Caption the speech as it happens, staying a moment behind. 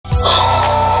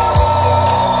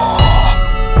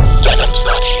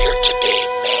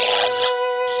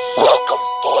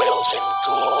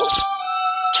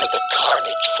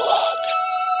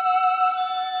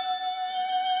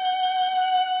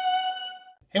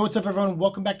what's up everyone?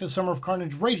 Welcome back to Summer of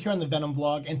Carnage right here on the Venom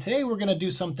vlog. And today we're going to do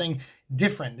something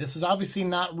different. This is obviously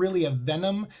not really a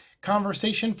Venom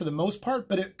conversation for the most part,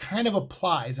 but it kind of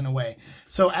applies in a way.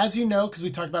 So as you know, because we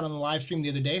talked about it on the live stream the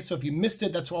other day, so if you missed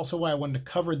it, that's also why I wanted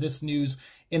to cover this news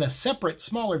in a separate,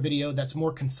 smaller video that's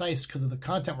more concise because of the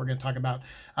content we're going to talk about.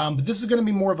 But this is going to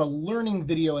be more of a learning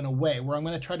video in a way, where I'm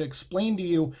going to try to explain to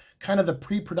you kind of the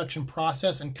pre-production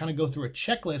process and kind of go through a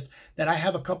checklist that I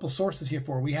have a couple sources here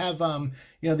for. We have,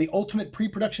 the ultimate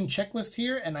pre-production checklist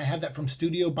here, and I have that from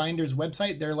Studio Binder's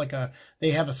website.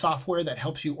 They have a software that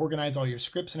helps you organize all your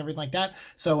scripts and everything like that.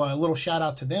 So a little shout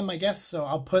out to them, I guess. So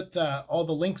I'll put all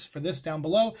the links for this down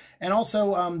below. And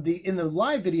also in the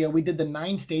live video, we did the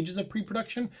 9 stages of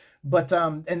pre-production. But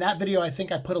in that video, I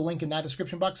think I put a link in that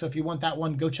description box. So if you want that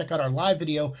one, go check out our live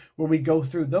video where we go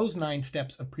through those 9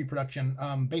 steps of pre-production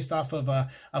based off of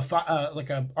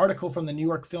like an article from the New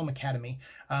York Film Academy.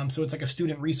 So it's like a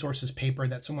student resources paper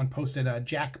that someone posted,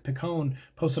 Jack Picone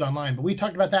posted online. But we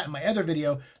talked about that in my other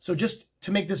video. So just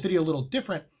to make this video a little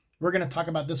different, we're going to talk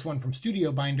about this one from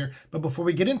Studio Binder. But before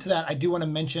we get into that, I do want to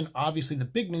mention, obviously, the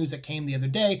big news that came the other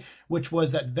day, which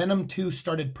was that Venom 2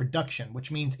 started production, which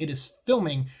means it is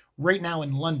filming right now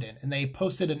in London. And they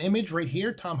posted an image right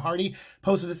here. Tom Hardy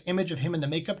posted this image of him in the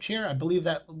makeup chair. I believe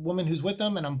that woman who's with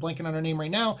him, and I'm blanking on her name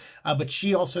right now, but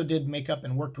she also did makeup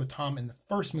and worked with Tom in the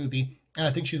first movie. And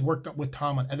I think she's worked up with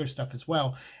Tom on other stuff as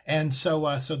well. And so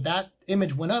that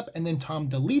image went up, and then Tom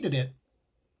deleted it.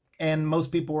 And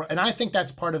most people were, and I think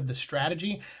that's part of the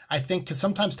strategy. I think because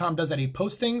sometimes Tom does that. He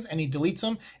posts things and he deletes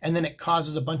them, and then it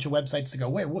causes a bunch of websites to go,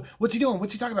 wait, what's he doing?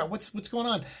 What's he talking about? What's going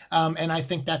on? And I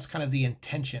think that's kind of the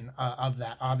intention of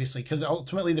that, obviously, because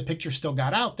ultimately the picture still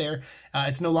got out there.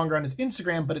 It's no longer on his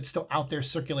Instagram, but it's still out there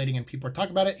circulating, and people are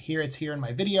talking about it. It's here in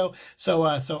my video. So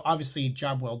obviously,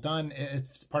 job well done.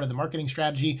 It's part of the marketing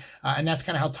strategy, and that's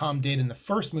kind of how Tom did in the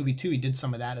first movie too. He did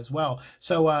some of that as well.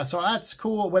 So that's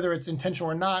cool, whether it's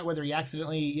intentional or not. Whether he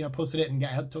accidentally, posted it and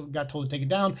got told to take it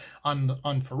down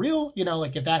on for real,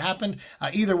 like if that happened,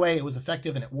 either way, it was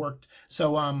effective and it worked.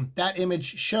 So that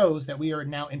image shows that we are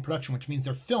now in production, which means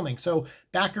they're filming. So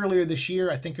back earlier this year,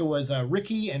 I think it was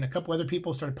Ricky and a couple other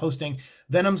people started posting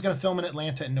Venom's going to film in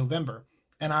Atlanta in November.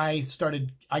 And I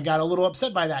got a little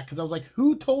upset by that because I was like,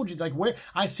 who told you? Like, where?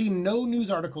 I see no news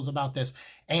articles about this.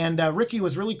 And Ricky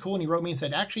was really cool, and he wrote me and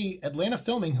said, actually, Atlanta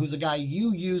Filming, who's a guy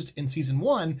you used in season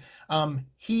 1,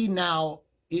 he now,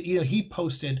 he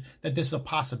posted that this is a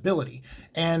possibility.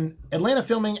 And Atlanta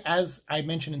Filming, as I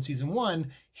mentioned in season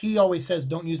 1, he always says,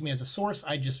 don't use me as a source.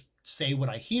 I just say what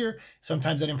I hear.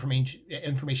 Sometimes that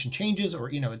information changes, or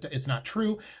it's not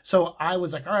true. So I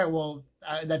was like, all right, well,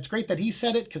 that's great that he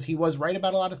said it, because he was right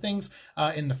about a lot of things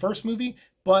in the first movie.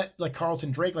 But like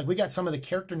Carlton Drake, like we got some of the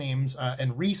character names,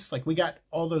 and Reese, like we got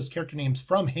all those character names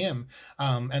from him.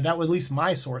 And that was at least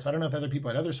my source. I don't know if other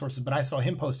people had other sources, but I saw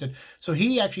him posted. So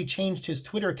he actually changed his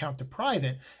Twitter account to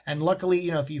private. And luckily,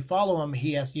 if you follow him,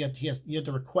 you have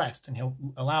to request, and he'll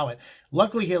allow it.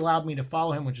 Luckily, he allowed me to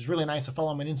follow him, which is really nice. I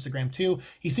follow him on Instagram too.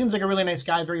 He seems like a really nice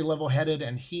guy, very level-headed,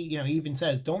 and he even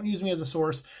says, don't use me as a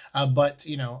source, but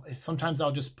sometimes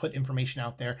I'll just put information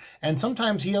out there. And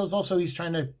sometimes he's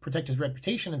trying to protect his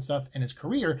reputation and stuff and his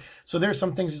career. So there's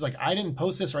some things he's like, I didn't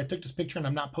post this, or I took this picture and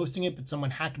I'm not posting it, but someone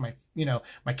hacked my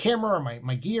my camera or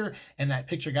my gear, and that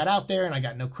picture got out there and I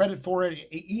got no credit for it.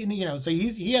 So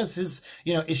he has his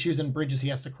issues and bridges he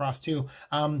has to cross too.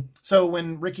 So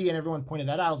when Ricky and everyone pointed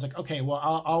that out, I was like, okay, well,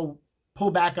 I'll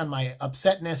pull back on my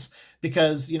upsetness,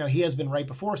 because he has been right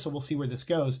before, so we'll see where this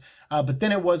goes. But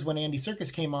then it was when Andy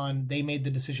Serkis came on, they made the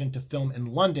decision to film in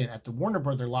London at the Warner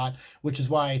Brother lot, which is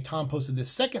why Tom posted this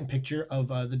second picture of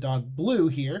the dog Blue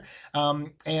here.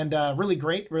 And really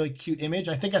great, really cute image.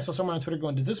 I think I saw someone on Twitter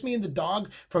going, does this mean the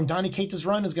dog from Donny Cates'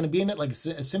 Run is going to be in it, like a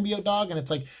symbiote dog? And it's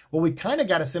like, well, we kind of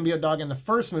got a symbiote dog in the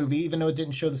first movie, even though it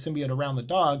didn't show the symbiote around the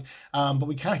dog. But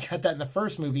we kind of got that in the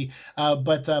first movie.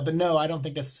 But no, I don't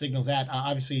think this signals that.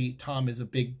 Obviously, Tom is a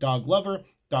big dog lover,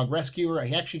 dog rescuer.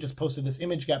 He actually just posted this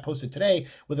image, got posted today,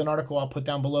 with an article I'll put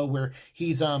down below, where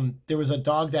he's there was a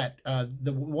dog that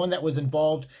the one that was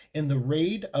involved in the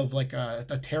raid of like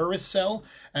a terrorist cell,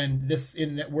 and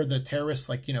where the terrorists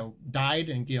died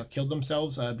and killed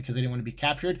themselves because they didn't want to be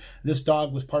captured. This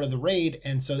dog was part of the raid,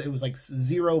 and so it was like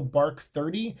 0 bark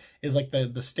 30 is like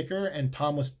the sticker, and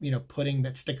Tom was putting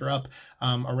that sticker up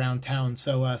around town.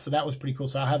 So that was pretty cool.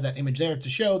 So I'll have that image there to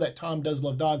show that Tom does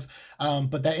love dogs.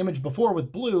 But that image before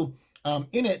with Blue,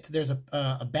 in it, there's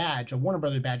a badge, a Warner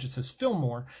Brothers badge that says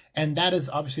Fillmore, and that is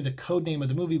obviously the code name of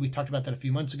the movie. We talked about that a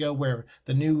few months ago, where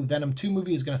the new Venom 2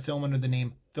 movie is going to film under the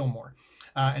name Fillmore.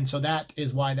 And so that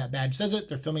is why that badge says it.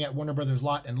 They're filming at Warner Brothers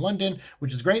lot in London,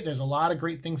 which is great. There's a lot of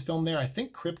great things filmed there. I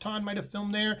think Krypton might have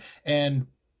filmed there, and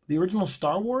the original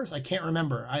Star Wars, I can't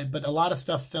remember. But a lot of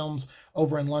stuff films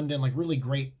over in London, like really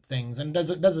great things. And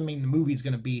it doesn't mean the movie's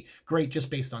going to be great just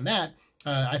based on that.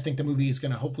 I think the movie is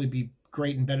going to hopefully be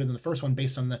great and better than the first one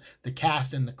based on the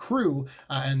cast and the crew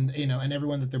and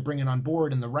everyone that they're bringing on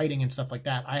board and the writing and stuff like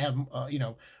that. I have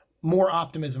more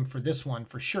optimism for this one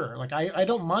for sure. Like I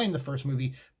don't mind the first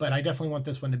movie, but I definitely want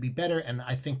this one to be better, and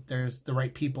I think there's the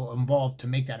right people involved to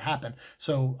make that happen.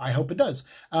 So I hope it does.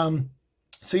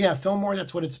 So yeah, Fillmore,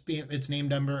 that's what it's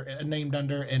named under,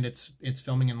 and it's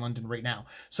filming in London right now.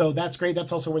 So that's great.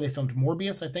 That's also where they filmed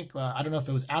Morbius, I think. I don't know if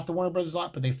it was at the Warner Brothers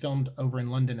lot, but they filmed over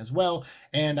in London as well.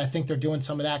 And I think they're doing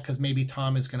some of that because maybe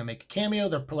Tom is going to make a cameo.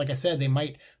 They're, like I said, they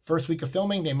might, first week of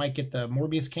filming, they might get the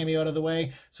Morbius cameo out of the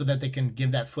way so that they can give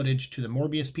that footage to the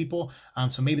Morbius people.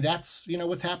 So maybe that's,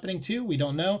 what's happening too. We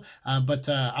don't know. But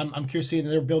I'm curious to see that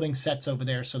they're building sets over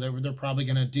there. So they're probably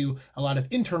going to do a lot of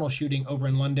internal shooting over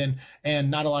in London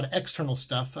and not a lot of external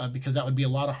stuff because that would be a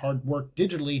lot of hard work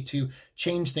digitally to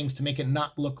change things to make it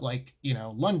not look like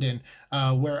London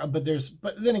but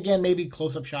then again maybe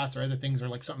close-up shots or other things or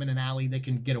like something in an alley they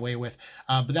can get away with,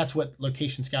 but that's what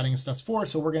location scouting and stuff's for.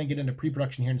 So we're going to get into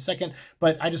pre-production here in a second,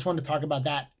 but I just wanted to talk about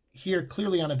that here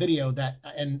clearly on a video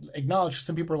and acknowledge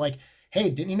some people are like, hey,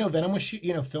 didn't you know Venom was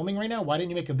filming right now? Why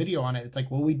didn't you make a video on it? It's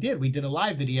like, well, we did a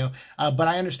live video, but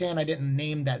I understand I didn't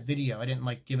name that video. I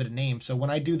didn't give it a name. So when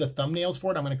I do the thumbnails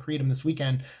for it, I'm going to create them this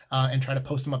weekend and try to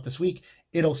post them up this week.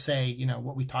 It'll say,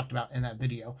 what we talked about in that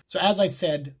video. So as I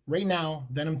said, right now,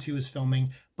 Venom 2 is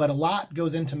filming, but a lot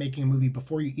goes into making a movie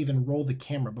before you even roll the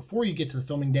camera. Before you get to the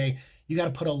filming day, you got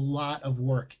to put a lot of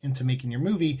work into making your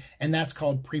movie, and that's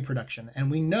called pre-production. And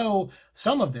we know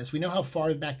some of this. We know how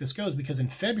far back this goes because in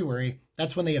February,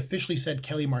 that's when they officially said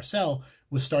Kelly Marcel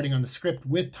was starting on the script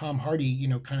with Tom Hardy,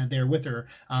 kind of there with her.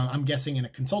 I'm guessing in a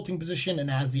consulting position,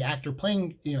 and as the actor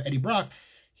playing, Eddie Brock,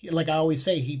 like I always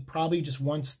say, he probably just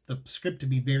wants the script to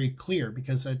be very clear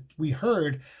because we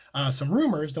heard some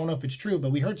rumors, don't know if it's true,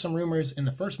 but we heard some rumors in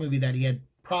the first movie that he had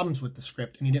problems with the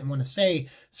script and he didn't want to say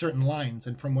certain lines.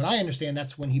 And from what I understand,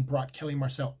 that's when he brought Kelly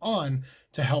Marcel on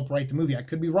to help write the movie. I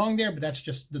could be wrong there, but that's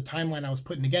just the timeline I was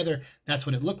putting together. That's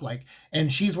what it looked like.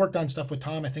 And she's worked on stuff with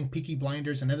Tom, I think Peaky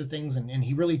Blinders and other things, and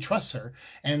he really trusts her.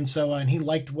 And so, and he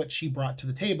liked what she brought to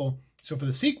the table. So for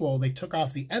the sequel, they took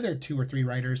off the other 2 or 3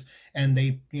 writers and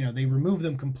they removed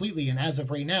them completely. And as of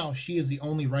right now, she is the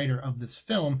only writer of this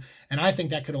film. And I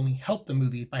think that could only help the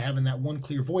movie by having that one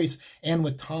clear voice and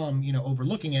with Tom,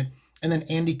 overlooking it. And then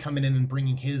Andy coming in and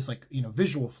bringing his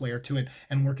visual flair to it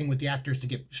and working with the actors to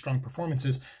get strong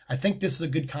performances. I think this is a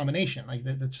good combination.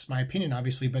 That's just my opinion,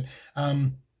 obviously. But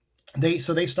they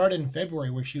started in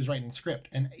February where she was writing the script.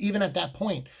 And even at that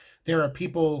point, there are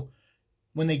people,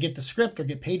 when they get the script or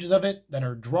get pages of it, that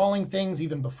are drawing things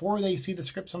even before they see the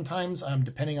script sometimes,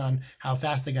 depending on how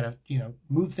fast they got to,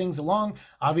 move things along.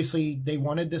 Obviously, they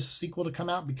wanted this sequel to come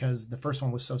out because the first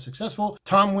one was so successful.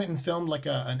 Tom went and filmed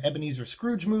an Ebenezer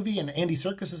Scrooge movie, and Andy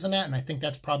Serkis is in that, and I think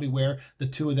that's probably where the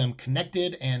 2 of them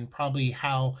connected and probably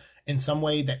how, in some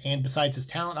way, and besides his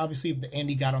talent, obviously, that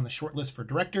Andy got on the short list for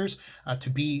directors to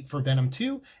be for Venom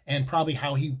 2, and probably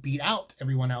how he beat out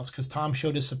everyone else because Tom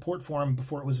showed his support for him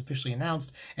before it was officially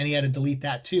announced, and he had to delete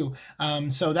that too.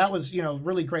 So that was,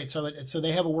 really great. So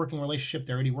they have a working relationship.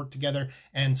 They already work together,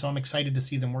 and so I'm excited to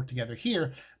see them work together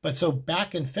here. But so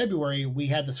back in February, we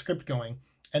had the script going.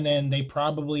 And then they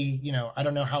probably, I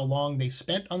don't know how long they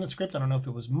spent on the script. I don't know if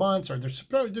it was months or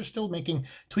they're still making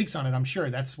tweaks on it. I'm sure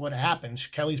that's what happens.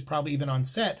 Kelly's probably even on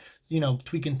set,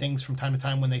 tweaking things from time to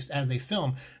time as they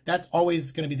film. That's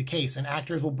always going to be the case. And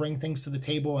actors will bring things to the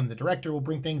table and the director will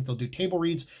bring things. They'll do table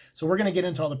reads. So we're going to get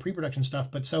into all the pre-production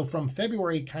stuff. But so from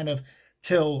February kind of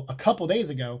till a couple days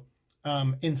ago,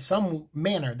 in some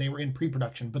manner, they were in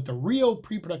pre-production. But the real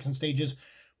pre-production stages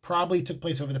probably took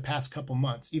place over the past couple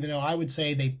months, even though I would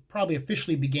say they probably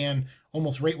officially began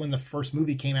almost right when the first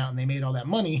movie came out and they made all that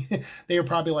money. They were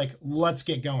probably like, let's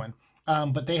get going.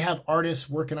 But they have artists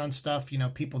working on stuff,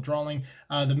 people drawing.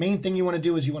 The main thing you want to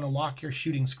do is you want to lock your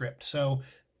shooting script. So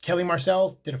Kelly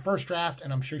Marcel did a first draft,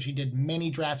 and I'm sure she did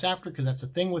many drafts after, because that's the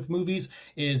thing with movies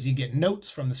is you get notes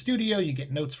from the studio, you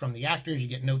get notes from the actors, you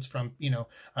get notes from,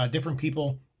 different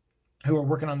people who are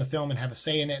working on the film and have a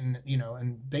say in it, and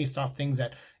and based off things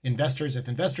that if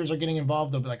investors are getting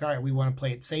involved, they'll be like, all right, we want to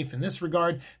play it safe in this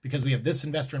regard because we have this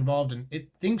investor involved, and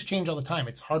things change all the time.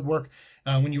 It's hard work.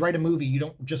 When you write a movie, you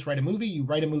don't just write a movie, you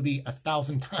write a movie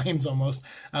 1,000 times almost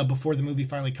before the movie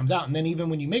finally comes out. And then even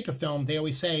when you make a film, they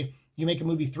always say you make a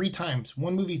movie 3 times,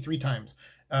 one movie 3 times.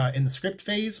 in the script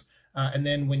phase, and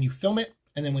then when you film it,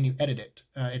 and then when you edit it.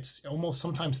 It's almost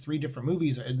sometimes 3 different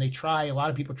movies, and a lot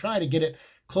of people try to get it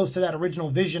close to that original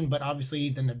vision, but obviously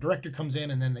then the director comes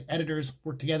in and then the editors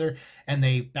work together and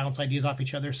they bounce ideas off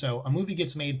each other. So a movie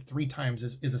gets made 3 times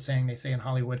is a saying they say in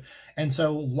Hollywood. And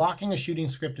so locking a shooting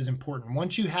script is important.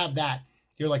 Once you have that,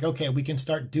 you're like, okay, we can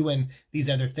start doing these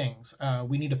other things.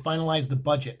 We need to finalize the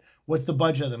budget. What's the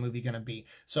budget of the movie going to be?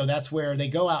 So that's where they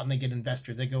go out and they get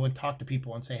investors. They go and talk to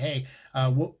people and say, hey,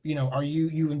 are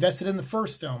you invested in the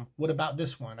first film? What about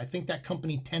this one? I think that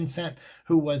company Tencent,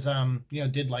 who was,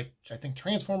 did like, I think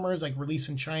Transformers, like release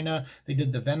in China. They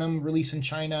did the Venom release in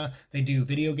China. They do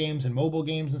video games and mobile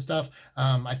games and stuff.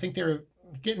 I think they're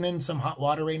getting in some hot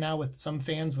water right now with some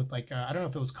fans with like, I don't know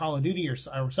if it was Call of Duty or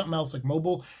something else like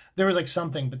mobile. There was like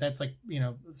something, but that's like,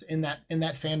 in that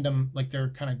fandom, like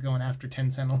they're kind of going after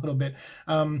Tencent a little bit.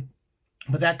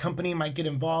 But that company might get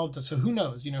involved. So who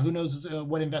knows, who knows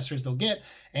what investors they'll get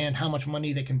and how much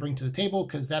money they can bring to the table.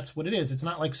 Cause that's what it is. It's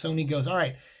not like Sony goes, all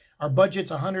right, our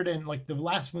budget's 100 and like the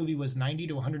last movie was 90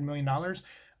 to $100 million.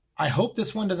 I hope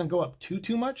this one doesn't go up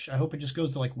too much. I hope it just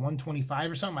goes to like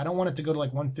 125 or something. I don't want it to go to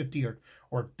like 150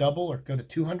 or double or go to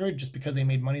 200 just because they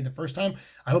made money the first time.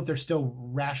 I hope they're still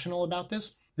rational about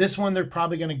this. This one, they're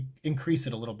probably going to increase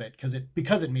it a little bit because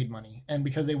it made money and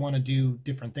because they want to do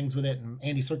different things with it. And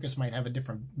Andy Serkis might have a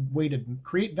different way to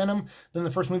create Venom than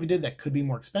the first movie did. That could be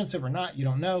more expensive or not. You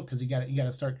don't know because you got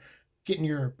to start getting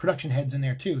your production heads in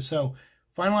there too. So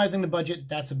finalizing the budget,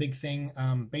 that's a big thing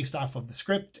based off of the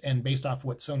script and based off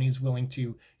what Sony's willing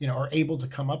to, are able to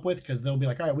come up with, because they'll be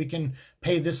like, all right, we can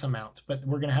pay this amount, but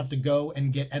we're going to have to go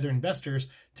and get other investors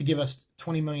to give us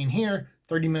 20 million here,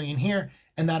 30 million here,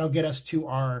 and that'll get us to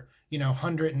our,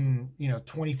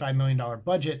 $125 million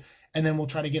budget. And then we'll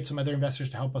try to get some other investors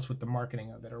to help us with the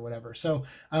marketing of it or whatever. So,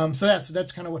 that's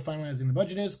kind of what finalizing the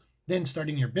budget is. Then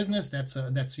starting your business, that's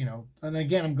and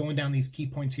again, I'm going down these key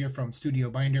points here from Studio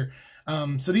Binder.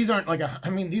 So these aren't like,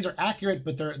 these are accurate,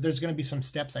 but there's going to be some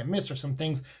steps I miss or some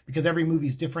things because every movie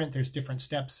is different. There's different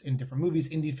steps in different movies.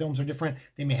 Indie films are different.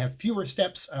 They may have fewer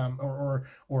steps or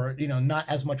not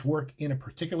as much work in a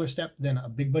particular step than a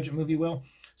big budget movie will.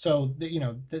 So,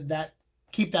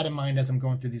 keep that in mind as I'm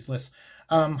going through these lists.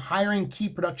 Hiring key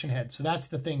production heads. So that's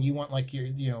the thing. You want like your,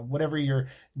 whatever your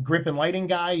grip and lighting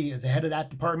guy, the head of that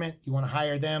department, you want to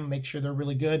hire them, make sure they're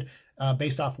really good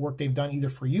based off work they've done either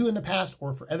for you in the past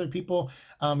or for other people.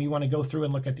 You want to go through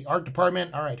and look at the art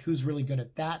department. All right, who's really good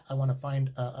at that? I want to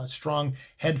find a strong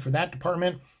head for that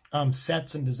department.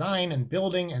 Sets and design and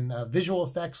building and visual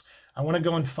effects. I want to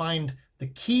go and find the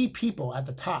key people at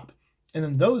the top. And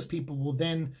then those people will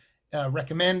then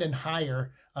recommend and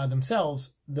hire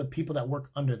themselves the people that work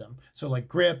under them. So like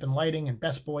grip and lighting and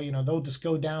best boy, they'll just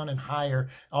go down and hire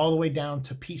all the way down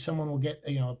to someone will get,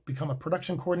 become a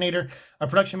production coordinator, a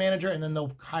production manager, and then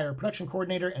they'll hire a production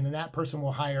coordinator, and then that person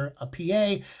will hire a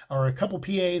PA or a couple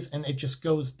PAs, and it just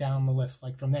goes down the list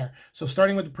like from there. So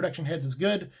starting with the production heads is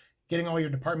good, getting all your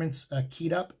departments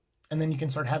keyed up, and then you can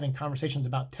start having conversations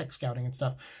about tech scouting and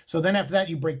stuff. So then after that,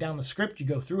 you break down the script, you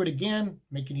go through it again,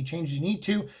 make any changes you need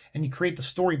to, and you create the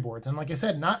storyboards. And like I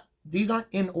said, these aren't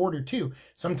in order too.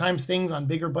 Sometimes things on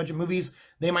bigger budget movies,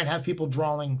 they might have people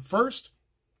drawing first,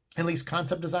 at least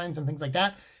concept designs and things like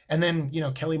that. And then,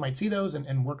 Kelly might see those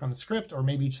and work on the script, or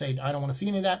maybe say, I don't want to see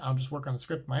any of that. I'll just work on the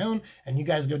script my own, and you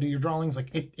guys go do your drawings.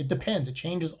 Like it depends. It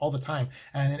changes all the time.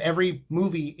 And every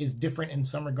movie is different in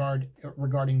some regard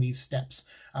regarding these steps.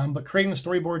 But creating the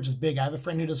storyboards is big. I have a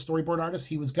friend who does storyboard artist.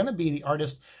 He was going to be the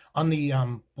artist on the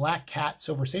Black Cat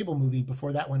Silver Sable movie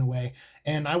before that went away.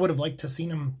 And I would have liked to seen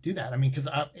him do that. Because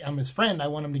I'm his friend, I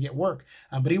want him to get work.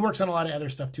 But he works on a lot of other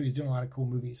stuff too. He's doing a lot of cool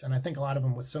movies. And I think a lot of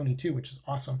them with Sony too, which is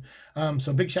awesome.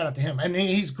 So big shout out to him. And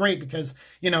he's great because,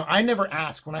 I never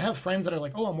ask. When I have friends that are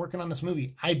like, oh, I'm working on this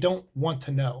movie, I don't want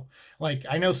to know. Like,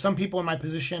 I know some people in my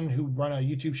position who run a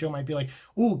YouTube show might be like,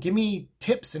 oh, give me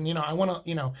tips. And, I want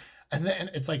to, and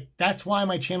then it's like, that's why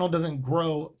my channel doesn't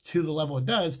grow to the level it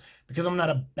does, because I'm not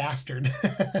a bastard.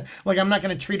 Like, I'm not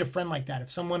going to treat a friend like that. If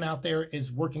someone out there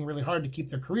is working really hard to keep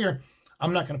their career,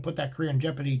 I'm not going to put that career in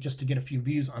jeopardy just to get a few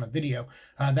views on a video.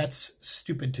 That's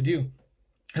stupid to do.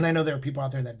 And I know there are people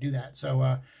out there that do that.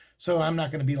 So I'm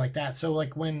not going to be like that. So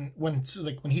like when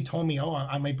he told me, oh,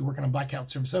 I might be working on Black Cat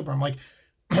Silver Sober, I'm like,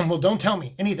 well, don't tell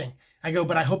me anything. I go,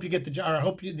 but I hope you get the job, or I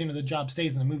hope the job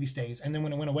stays and the movie stays. And then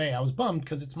when it went away, I was bummed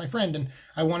because it's my friend and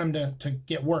I want him to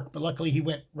get work. But luckily he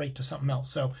went right to something else.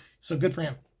 So good for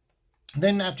him.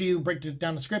 Then after you break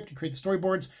down the script, you create the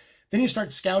storyboards, then you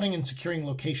start scouting and securing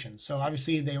locations. So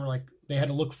obviously they had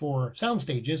to look for sound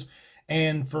stages.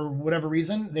 And for whatever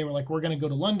reason, they were like, we're going to go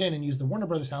to London and use the Warner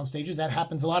Brothers sound stages. That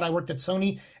happens a lot. I worked at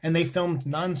Sony and they filmed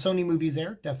non-Sony movies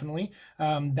there, definitely.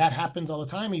 That happens all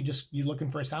the time. You're looking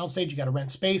for a sound stage. You got to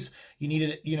rent space. You need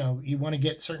it, you want to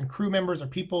get certain crew members or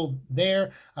people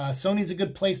there. Sony's a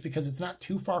good place because it's not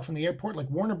too far from the airport. Like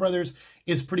Warner Brothers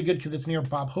is pretty good because it's near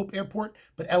Bob Hope Airport,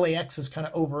 but LAX is kind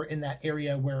of over in that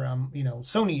area where,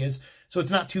 Sony is. So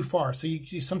it's not too far. So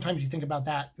sometimes you think about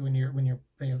that when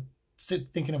you're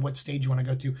thinking of what stage you want to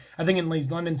go to. I think in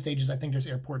these London stages, I think there's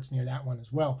airports near that one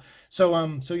as well.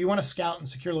 So so you want to scout and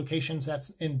secure locations. That's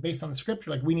based on the script.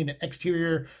 You're like, we need an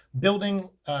exterior building.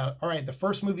 All right, the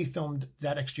first movie filmed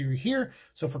that exterior here.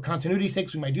 So for continuity's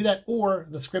sakes, we might do that. Or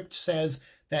the script says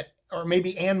that, or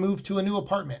maybe Anne moved to a new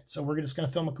apartment. So we're just going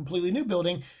to film a completely new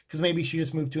building because maybe she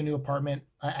just moved to a new apartment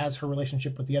as her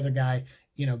relationship with the other guy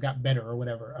got better or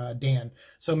whatever, Dan.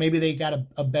 So maybe they got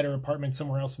a better apartment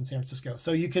somewhere else in San Francisco.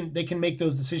 So they can make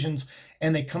those decisions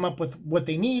and they come up with what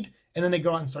they need and then they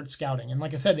go out and start scouting. And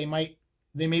like I said,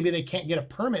 maybe they can't get a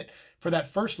permit for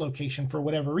that first location for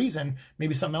whatever reason.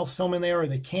 Maybe something else filming there, or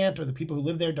they can't, or the people who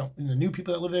live there the new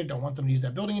people that live there don't want them to use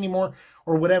that building anymore,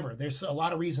 or whatever. There's a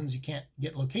lot of reasons you can't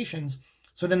get locations.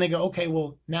 So then they go, okay,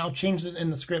 well, now change it in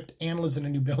the script. Anne lives in a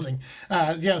new building.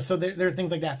 So there are things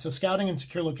like that. So scouting and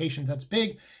secure locations, that's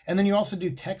big. And then you also do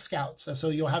tech scouts. So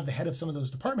you'll have the head of some of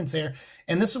those departments there.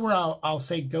 And this is where I'll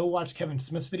say, go watch Kevin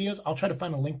Smith's videos. I'll try to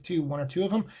find a link to one or two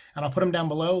of them, and I'll put them down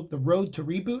below. The Road to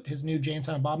Reboot, his new Jay and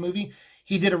Silent Bob movie,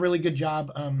 he did a really good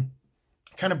job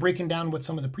kind of breaking down what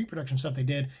some of the pre-production stuff they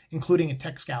did, including a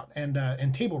tech scout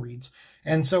and table reads.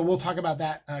 And so we'll talk about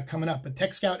that coming up. But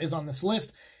tech scout is on this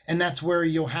list. And that's where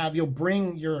you'll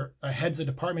bring your heads of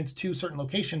departments to certain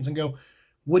locations and go,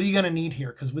 what are you going to need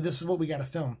here? Because this is what we got to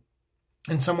film.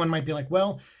 And someone might be like,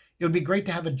 well, it would be great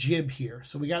to have a jib here.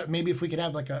 So maybe if we could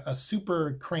have like a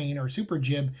super crane or super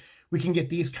jib, we can get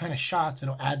these kind of shots.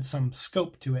 It'll add some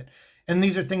scope to it. And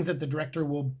these are things that the director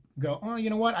will go, oh, you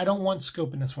know what? I don't want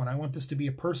scope in this one. I want this to be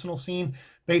a personal scene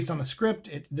based on the script.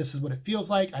 This is what it feels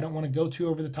like. I don't want to go too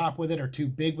over the top with it or too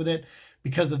big with it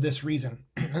because of this reason.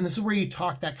 And this is where you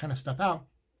talk that kind of stuff out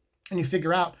and you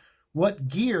figure out what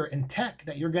gear and tech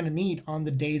that you're going to need on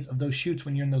the days of those shoots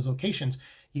when you're in those locations.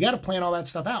 You got to plan all that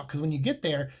stuff out because when you get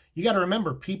there, you got to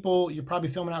remember you're probably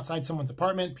filming outside someone's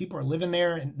apartment. People are living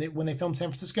there. And when they filmed San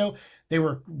Francisco, they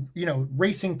were,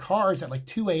 racing cars at like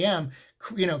 2 a.m.,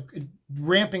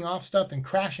 ramping off stuff and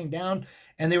crashing down.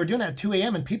 And they were doing that at 2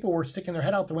 a.m. and people were sticking their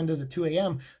head out the windows at 2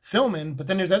 a.m. filming. But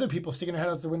then there's other people sticking their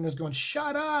head out the windows going,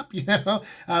 shut up,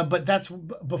 But that's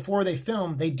before they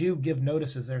film, they do give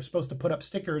notices. They're supposed to put up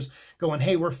stickers going,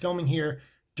 hey, we're filming here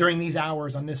during these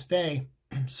hours on this day.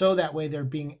 So that way they're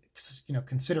being,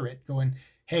 considerate, going,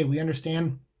 hey, we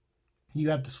understand you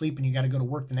have to sleep and you got to go to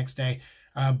work the next day.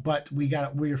 But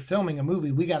we're filming a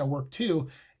movie. We got to work too.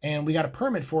 And we got a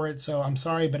permit for it. So I'm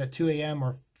sorry, but at 2 a.m.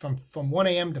 or from 1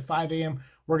 a.m. to 5 a.m.,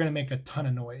 we're going to make a ton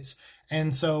of noise.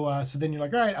 And so then you're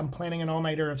like, all right, I'm planning an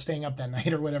all-nighter of staying up that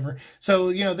night or whatever.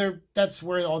 So, that's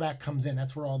where all that comes in.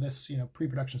 That's where all this,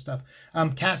 pre-production stuff.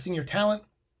 Casting your talent.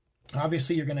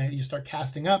 Obviously, you start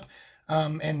casting up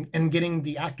and getting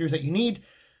the actors that you need.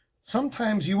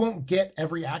 Sometimes you won't get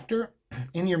every actor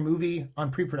in your movie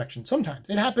on pre-production. Sometimes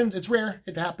it happens. It's rare.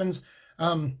 It happens.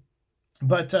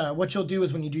 But what you'll do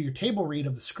is when you do your table read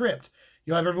of the script,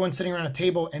 you'll have everyone sitting around a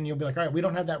table and you'll be like, all right, we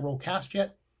don't have that role cast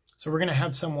yet. So we're going to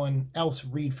have someone else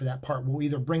read for that part. We'll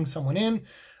either bring someone in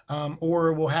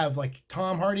or we'll have like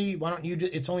Tom Hardy. Why don't you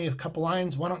it's only a couple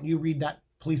lines. Why don't you read that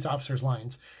police officer's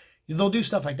lines? They'll do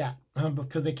stuff like that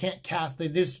because they can't cast.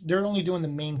 They're only doing the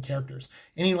main characters.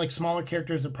 Any like smaller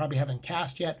characters that probably haven't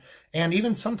cast yet. And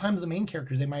even sometimes the main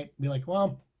characters, they might be like,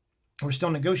 well, we're still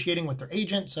negotiating with their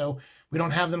agent, so we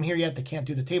don't have them here yet. They can't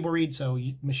do the table read. So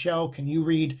Michelle, can you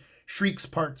read Shriek's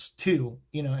parts too,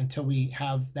 until we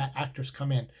have that actors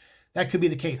come in? That could be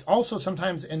the case. Also,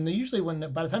 sometimes, and usually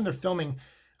by the time they're filming,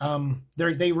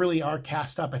 they really are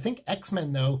cast up. I think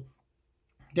X-Men, though,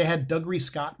 they had Doug Reese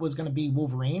Scott was going to be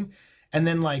Wolverine. And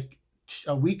then like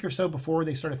a week or so before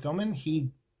they started filming,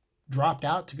 he dropped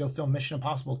out to go film Mission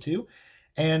Impossible 2.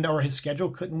 Or his schedule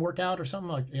couldn't work out or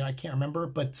something like, I can't remember.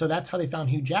 But so that's how they found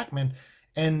Hugh Jackman.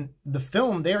 And the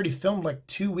film, they already filmed like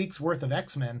 2 weeks worth of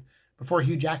X-Men before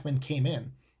Hugh Jackman came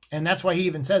in. And that's why he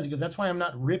even says, he goes, that's why I'm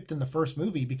not ripped in the first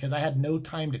movie, because I had no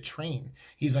time to train.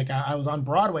 He's like, I was on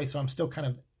Broadway, so I'm still kind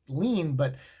of lean,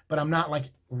 but I'm not like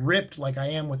ripped like I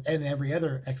am with every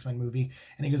other X-Men movie.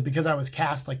 And he goes, because I was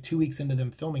cast like 2 weeks into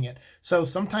them filming it. So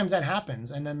sometimes that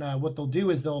happens. And then what they'll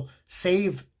do is they'll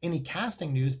save any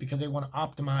casting news because they want to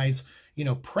optimize,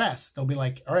 press. They'll be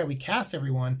like, all right, we cast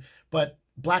everyone, but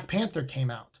Black Panther came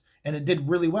out. and it did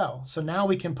really well. So now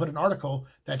we can put an article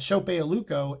that Sope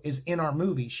Aluko is in our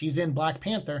movie. She's in Black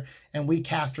Panther, and we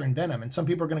cast her in Venom. And some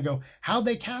people are going to go, how'd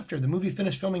they cast her? The movie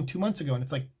finished filming 2 months ago. And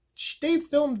it's like, they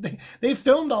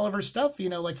filmed all of her stuff, you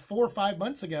know, like 4 or 5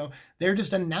 months ago. They're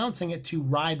just announcing it to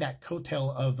ride that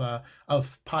coattail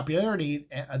of popularity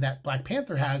that Black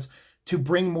Panther has, to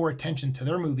bring more attention to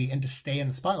their movie and to stay in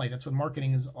the spotlight. That's what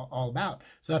marketing is all about.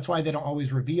 So that's why they don't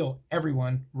always reveal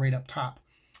everyone right up top.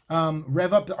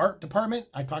 Rev up the art department.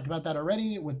 I talked about that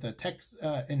already with the text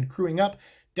and crewing up.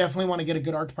 Definitely want to get a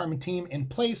good art department team in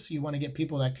place. You want to get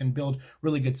people that can build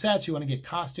really good sets. You want to get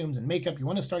costumes and makeup. You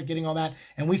want to start getting all that.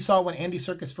 And we saw when Andy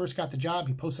Serkis first got the job,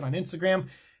 he posted on Instagram,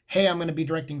 hey, I'm going to be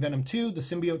directing Venom 2. The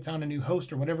symbiote found a new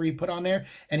host, or whatever he put on there.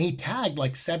 And he tagged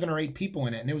like 7 or 8 people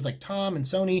in it. And it was like Tom and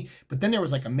Sony. But then there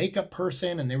was like a makeup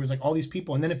person, and there was like all these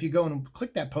people. And then if you go and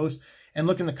click that post and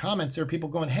look in the comments, there are people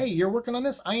going, hey, you're working on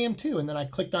this? I am too. And then I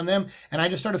clicked on them, and I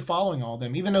just started following all of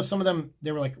them. Even though some of them,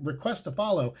 they were like, request to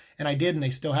follow. And I did, and they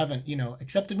still haven't, you know,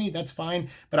 accepted me. That's fine.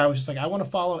 But I was just like, I want to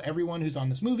follow everyone who's on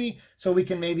this movie so we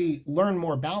can maybe learn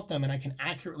more about them, and I can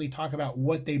accurately talk about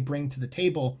what they bring to the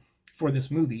table for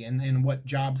this movie, and what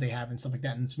jobs they have and stuff like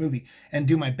that in this movie, and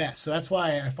do my best. So that's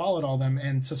why I followed all them.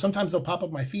 And so sometimes they'll pop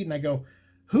up my feed and I go,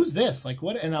 who's this? Like,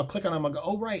 what? And I'll click on them. I'll go,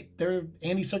 oh, right. They're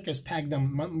Andy Serkis tagged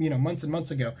them, you know, months and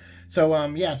months ago. So,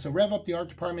 yeah, so rev up the art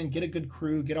department, get a good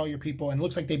crew, get all your people. And it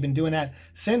looks like they've been doing that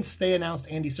since they announced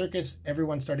Andy Serkis.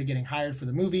 Everyone started getting hired for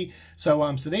the movie.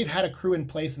 So, so they've had a crew in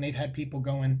place, and they've had people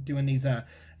doing these,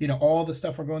 you know, all the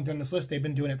stuff we're going through in this list. They've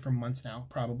been doing it for months now,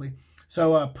 probably.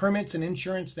 So permits and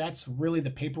insurance, that's really the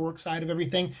paperwork side of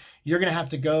everything. You're going to have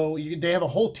to go, they have a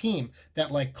whole team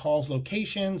that like calls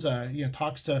locations, you know,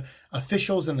 talks to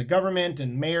officials in the government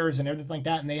and mayors and everything like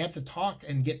that. And they have to talk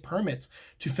and get permits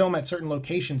to film at certain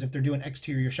locations if they're doing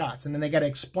exterior shots. And then they got to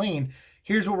explain,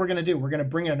 here's what we're going to do. We're going to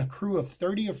bring in a crew of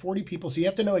 30 or 40 people. So you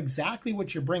have to know exactly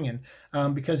what you're bringing,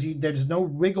 because there's no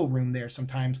wiggle room there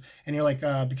sometimes. And you're like,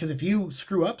 because if you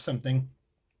screw up something,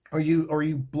 or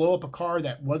you blow up a car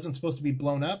that wasn't supposed to be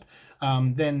blown up,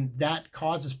 then that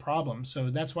causes problems. So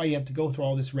that's why you have to go through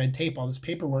all this red tape, all this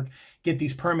paperwork, get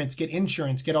these permits, get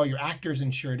insurance, get all your actors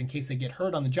insured in case they get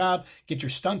hurt on the job, get your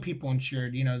stunt people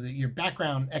insured, you know, your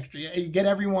background extra, you get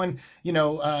everyone, you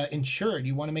know, insured.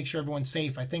 You want to make sure everyone's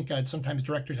safe. I think sometimes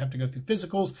directors have to go through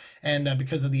physicals, and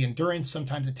because of the endurance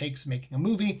sometimes it takes making a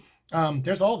movie.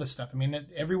 There's all this stuff. I mean,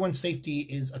 everyone's safety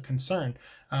is a concern.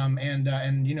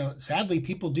 And you know, sadly,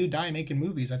 people do die making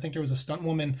movies. I think there was a stunt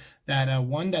woman that,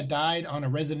 one that died on a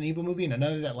Resident Evil movie, and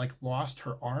another that like lost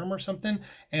her arm or something.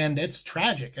 And it's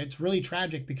tragic. It's really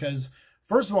tragic because,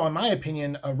 first of all, in my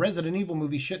opinion, a Resident Evil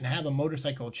movie shouldn't have a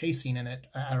motorcycle chase scene in it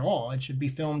at all. It should be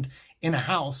filmed in a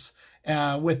house,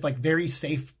 with like very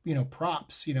safe, you know,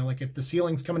 props. You know, like if the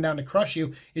ceiling's coming down to crush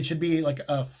you, it should be like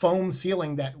a foam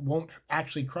ceiling that won't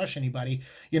actually crush anybody.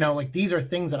 You know, like these are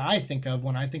things that I think of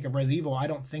when I think of Res Evil. I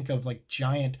don't think of like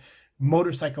giant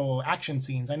motorcycle action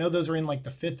scenes. I know those are in like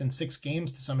the 5th and 6th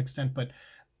games to some extent, but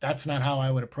that's not how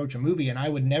I would approach a movie. And I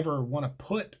would never want to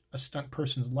put a stunt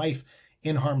person's life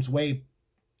in harm's way,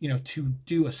 you know, to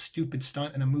do a stupid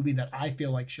stunt in a movie that I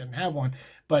feel like shouldn't have one.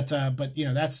 But you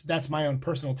know, that's my own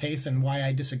personal taste and why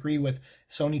I disagree with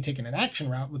Sony taking an action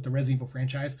route with the Res Evil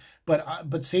franchise.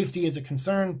 But safety is a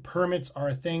concern. Permits are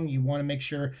a thing. You want to make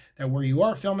sure that where you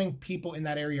are filming, people in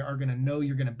that area are going to know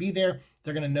you're going to be there.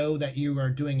 They're going to know that you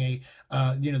are doing a,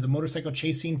 you know, the motorcycle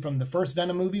chase scene from the first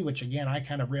Venom movie, which again, I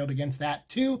kind of railed against that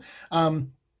too.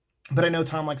 But I know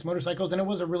Tom likes motorcycles, and it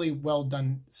was a really well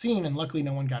done scene, and luckily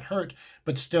no one got hurt.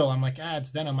 But still, I'm like,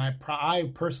 it's Venom. I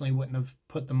personally wouldn't have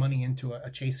put the money into a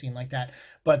chase scene like that.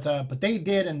 But they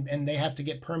did, and they have to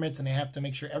get permits, and they have to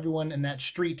make sure everyone in that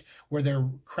street where they're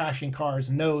crashing cars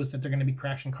knows that they're going to be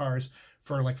crashing cars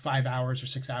for like 5 hours or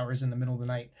 6 hours in the middle of the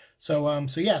night. So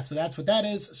yeah, so that's what that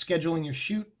is. Scheduling your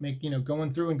shoot,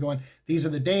 going through and going, these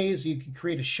are the days. You can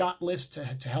create a shot list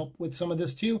to help with some of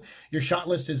this too. Your shot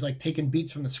list is like taking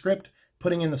beats from the script,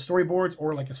 putting in the storyboards,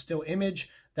 or like a still image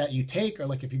that you take, or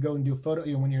like if you go and do a photo,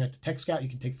 you know, when you're at the Tech Scout, you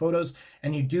can take photos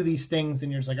and you do these things. Then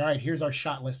you're just like, all right, here's our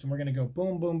shot list, and we're going to go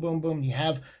boom, boom, boom, boom. You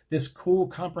have this cool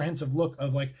comprehensive look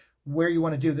of like where you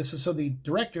want to do this is so the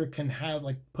director can have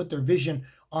like put their vision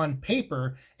on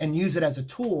paper and use it as a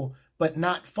tool, but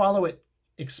not follow it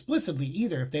explicitly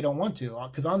either if they don't want to.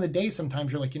 Because on the day,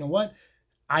 sometimes you're like, you know what?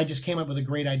 I just came up with a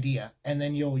great idea. And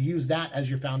then you'll use that as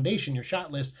your foundation, your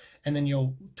shot list, and then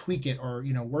you'll tweak it or,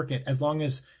 you know, work it as long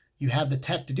as you have the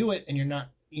tech to do it and you're not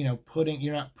you know,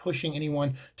 you're not pushing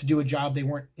anyone to do a job they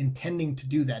weren't intending to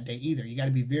do that day either. You got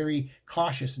to be very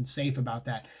cautious and safe about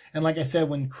that. And like I said,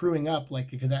 when crewing up,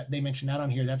 like, because they mentioned that on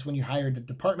here, that's when you hire the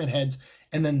department heads,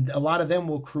 and then a lot of them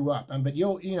will crew up. But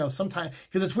you know, sometimes,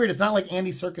 because it's weird, it's not like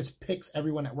Andy Serkis picks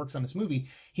everyone that works on this movie.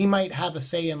 He might have a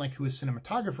say in like who his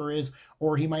cinematographer is,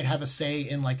 or he might have a say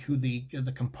in like who the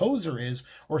composer is,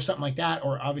 or something like that,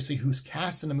 or obviously who's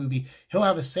cast in the movie. He'll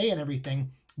have a say in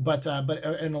everything, but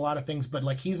in a lot of things, but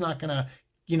like he's not gonna,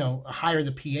 you know, hire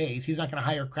the PAs. He's not going to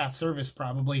hire craft service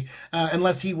probably,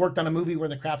 unless he worked on a movie where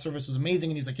the craft service was amazing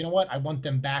and he's like, you know what, I want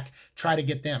them back, try to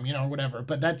get them, you know, or whatever.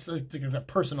 But that's a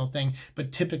personal thing,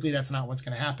 but typically that's not what's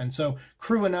going to happen. So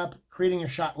crewing up, creating your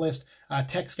shot list,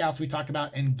 tech scouts we talked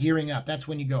about, and gearing up. That's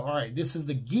when you go, all right, this is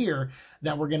the gear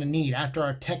that we're going to need. After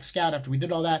our tech scout, after we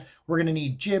did all that, we're going to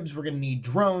need jibs, we're going to need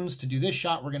drones to do this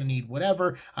shot, we're going to need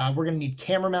whatever, we're going to need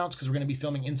camera mounts because we're going to be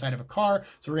filming inside of a car,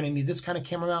 so we're going to need this kind of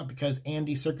camera mount because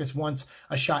Andy Serkis wants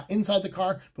a shot inside the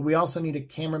car, but we also need a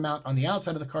camera mount on the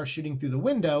outside of the car shooting through the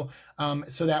window,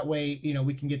 so that way, you know,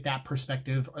 we can get that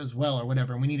perspective as well or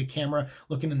whatever. And we need a camera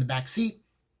looking in the back seat.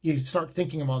 You start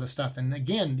thinking of all this stuff. And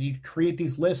again, you create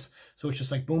these lists. So it's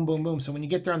just like boom, boom, boom. So when you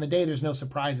get there on the day, there's no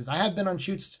surprises. I have been on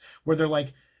shoots where they're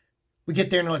like, we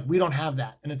get there and they're like, we don't have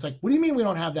that. And it's like, what do you mean we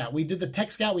don't have that? We did the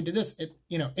tech scout, we did this. It,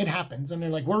 you know, it happens. And they're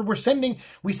like,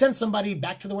 we sent somebody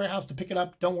back to the warehouse to pick it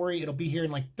up. Don't worry, it'll be here in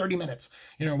like 30 minutes,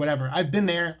 you know, whatever. I've been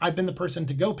there. I've been the person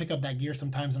to go pick up that gear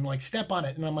sometimes and like, step on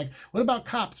it. And I'm like, what about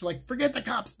cops? They're like, forget the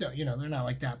cops. No, you know, they're not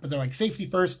like that, but they're like, safety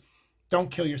first. Don't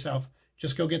kill yourself.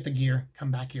 Just go get the gear,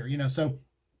 come back here, you know. So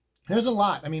there's a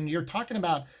lot. I mean, you're talking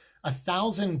about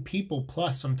 1,000 people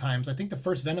plus sometimes. I think the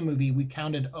first Venom movie, we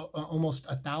counted almost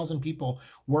 1,000 people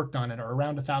worked on it, or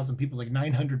around 1,000 people, like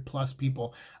 900 plus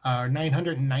people,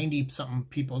 990 something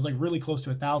people. It's like really close to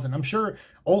 1,000. I'm sure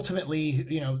ultimately,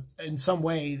 you know, in some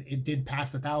way it did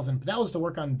pass 1,000, but that was to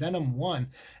work on Venom 1.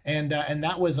 And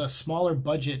that was a smaller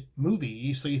budget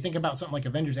movie. So you think about something like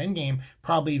Avengers Endgame,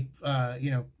 probably, you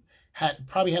know, had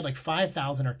like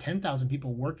 5,000 or 10,000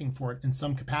 people working for it in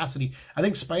some capacity. I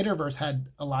think Spider-Verse had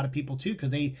a lot of people too,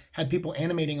 because they had people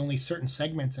animating only certain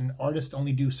segments and artists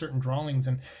only do certain drawings.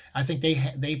 And I think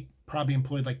they probably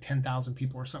employed like 10,000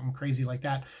 people or something crazy like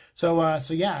that. So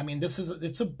yeah, I mean,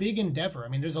 it's a big endeavor. I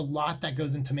mean, there's a lot that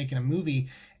goes into making a movie,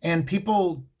 and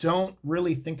people don't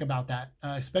really think about that,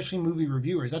 especially movie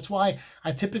reviewers. That's why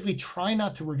I typically try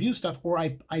not to review stuff, or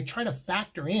I try to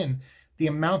factor in the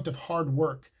amount of hard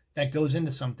work that goes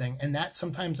into something, and that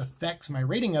sometimes affects my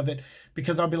rating of it,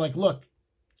 because I'll be like, look,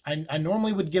 I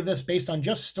normally would give this based on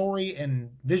just story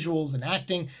and visuals and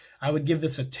acting, I would give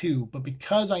this a 2, but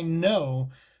because I know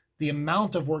the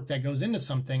amount of work that goes into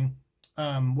something,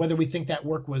 whether we think that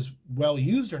work was well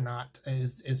used or not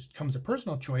comes a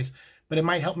personal choice, but it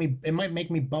might help me, it might make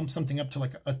me bump something up to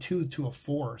like a 2 to a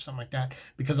 4 or something like that,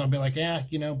 because I'll be like, yeah,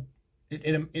 you know,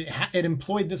 it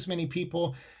employed this many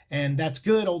people, and that's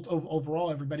good. Overall,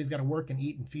 everybody's got to work and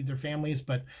eat and feed their families,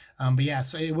 but yeah,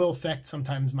 so it will affect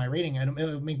sometimes my rating.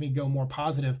 It'll make me go more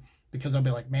positive, because I'll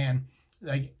be like, man,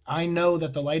 like, I know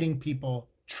that the lighting people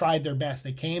tried their best.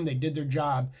 They came, they did their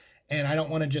job, and I don't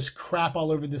want to just crap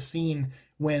all over the scene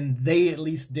when they at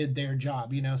least did their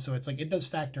job, you know? So it's like, it does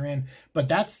factor in, but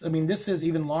that's, I mean, this is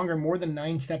even longer, more than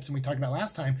 9 steps than we talked about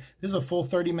last time. This is a full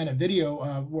 30-minute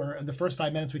video, where the first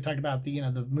 5 minutes we talked about the, you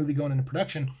know, the movie going into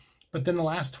production, but then the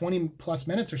last 20 plus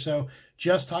minutes or so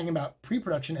just talking about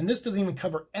pre-production. And this doesn't even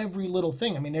cover every little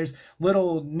thing. I mean, there's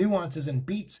little nuances and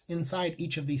beats inside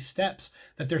each of these steps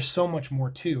that there's so much more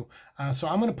to. So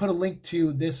I'm going to put a link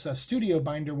to this Studio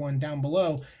Binder one down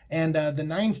below, and the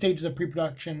 9 stages of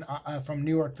pre-production from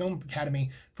New York Film Academy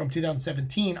from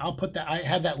 2017. I'll put that, I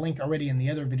have that link already in the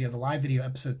other video, the live video,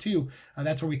 episode 2.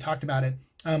 That's where we talked about it.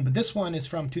 But this one is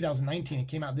from 2019. It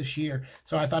came out this year,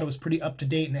 so I thought it was pretty up to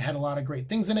date, and it had a lot of great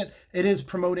things in it. It is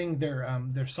promoting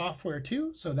their software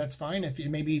too, so that's fine. If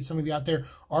maybe some of you out there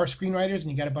are screenwriters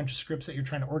and you got a bunch of scripts that you're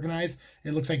trying to organize,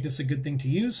 it looks like this is a good thing to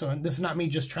use. So this is not me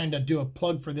just trying to do a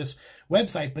plug for this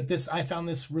website, but I found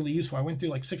this really useful. I went through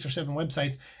like 6 or 7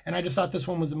 websites, and I just thought this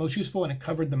one was the most useful, and it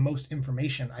covered the most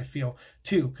information, I feel,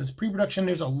 too, because pre-production,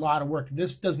 there's a lot of work.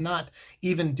 This does not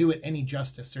even do it any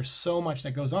justice. There's so much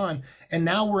that goes on, and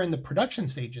now we're in the production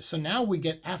stages. So now we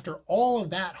get, after all of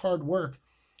that hard work,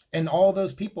 and all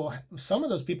those people, some of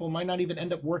those people might not even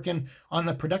end up working on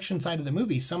the production side of the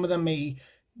movie. Some of them may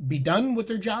be done with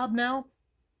their job now,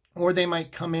 or they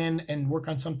might come in and work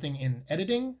on something in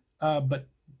editing, but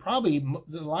probably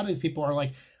a lot of these people are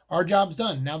like, our job's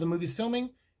done. Now the movie's filming.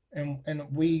 and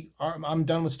I'm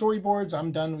done with storyboards.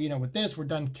 I'm done, with this. We're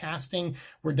done casting.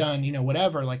 We're done,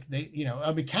 whatever. Like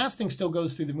casting still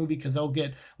goes through the movie because they'll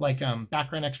get like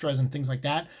background extras and things like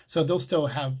that. So they'll still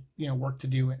have work to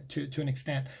do to an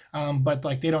extent. But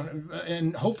like they don't,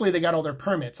 and hopefully they got all their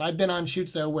permits. I've been on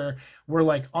shoots though where we're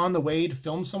like on the way to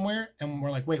film somewhere, and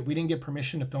we're like, wait, we didn't get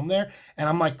permission to film there, and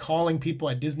I'm like calling people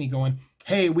at Disney going,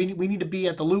 hey, we need to be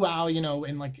at the luau,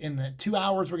 in the 2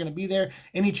 hours we're going to be there.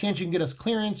 Any chance you can get us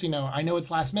clearance? I know it's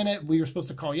last minute. We were supposed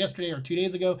to call yesterday or 2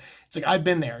 days ago. It's like, I've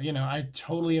been there, I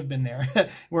totally have been there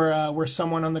where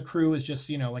someone on the crew is just,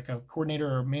 like a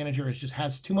coordinator or manager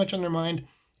has too much on their mind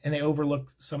and they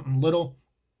overlook something little.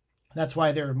 That's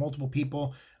why there are multiple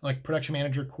people like production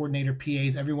manager, coordinator,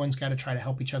 PAs. Everyone's got to try to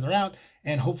help each other out.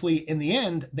 And hopefully in the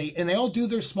end, they all do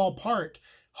their small part,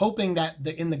 hoping that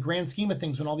in the grand scheme of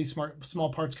things, when all these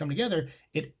small parts come together,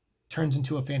 it turns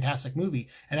into a fantastic movie.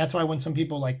 And that's why when some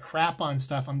people like crap on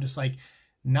stuff, I'm just like,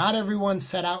 not everyone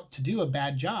set out to do a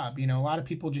bad job. A lot of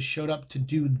people just showed up to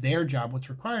do their job, what's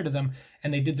required of them,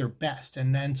 and they did their best.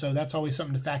 And then so that's always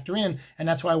something to factor in. And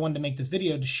that's why I wanted to make this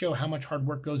video, to show how much hard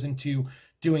work goes into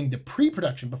doing the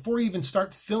pre-production before you even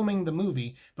start filming the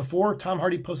movie. Before Tom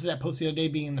Hardy posted that post the other day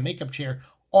being in the makeup chair,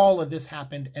 all of this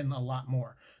happened and a lot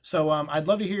more. So I'd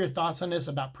love to hear your thoughts on this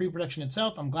about pre-production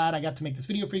itself. I'm glad I got to make this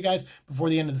video for you guys before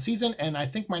the end of the season. And I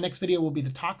think my next video will be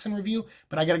the Toxin review,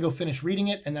 but I got to go finish reading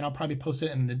it, and then I'll probably post it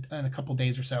in a couple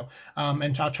days or so.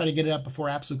 And I'll try to get it up before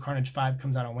Absolute Carnage 5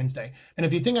 comes out on Wednesday. And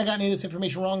if you think I got any of this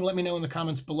information wrong, let me know in the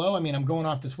comments below. I mean, I'm going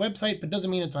off this website, but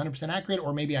doesn't mean it's 100% accurate,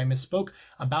 or maybe I misspoke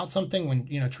about something when,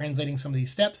 translating some of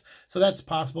these steps. So that's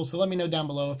possible. So let me know down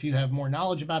below if you have more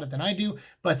knowledge about it than I do.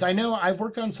 But I know I've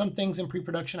worked on some things in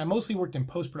pre-production. I mostly worked in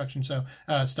post-production,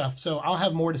 stuff. So I'll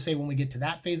have more to say when we get to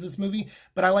that phase of this movie.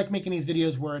 But I like making these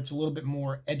videos where it's a little bit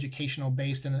more educational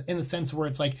based, in the sense where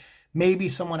it's like, maybe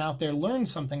someone out there learns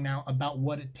something now about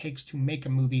what it takes to make a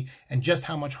movie and just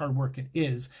how much hard work it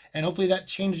is. And hopefully that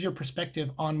changes your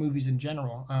perspective on movies in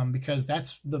general, because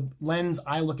that's the lens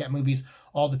I look at movies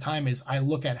all the time, is I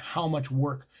look at how much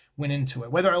work went into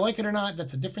it. Whether I like it or not,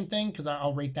 that's a different thing, because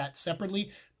I'll rate that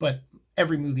separately. But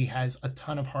every movie has a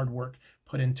ton of hard work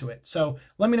put into it. So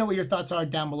let me know what your thoughts are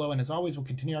down below. And as always, we'll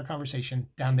continue our conversation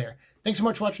down there. Thanks so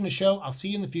much for watching the show. I'll see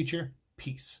you in the future.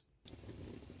 Peace.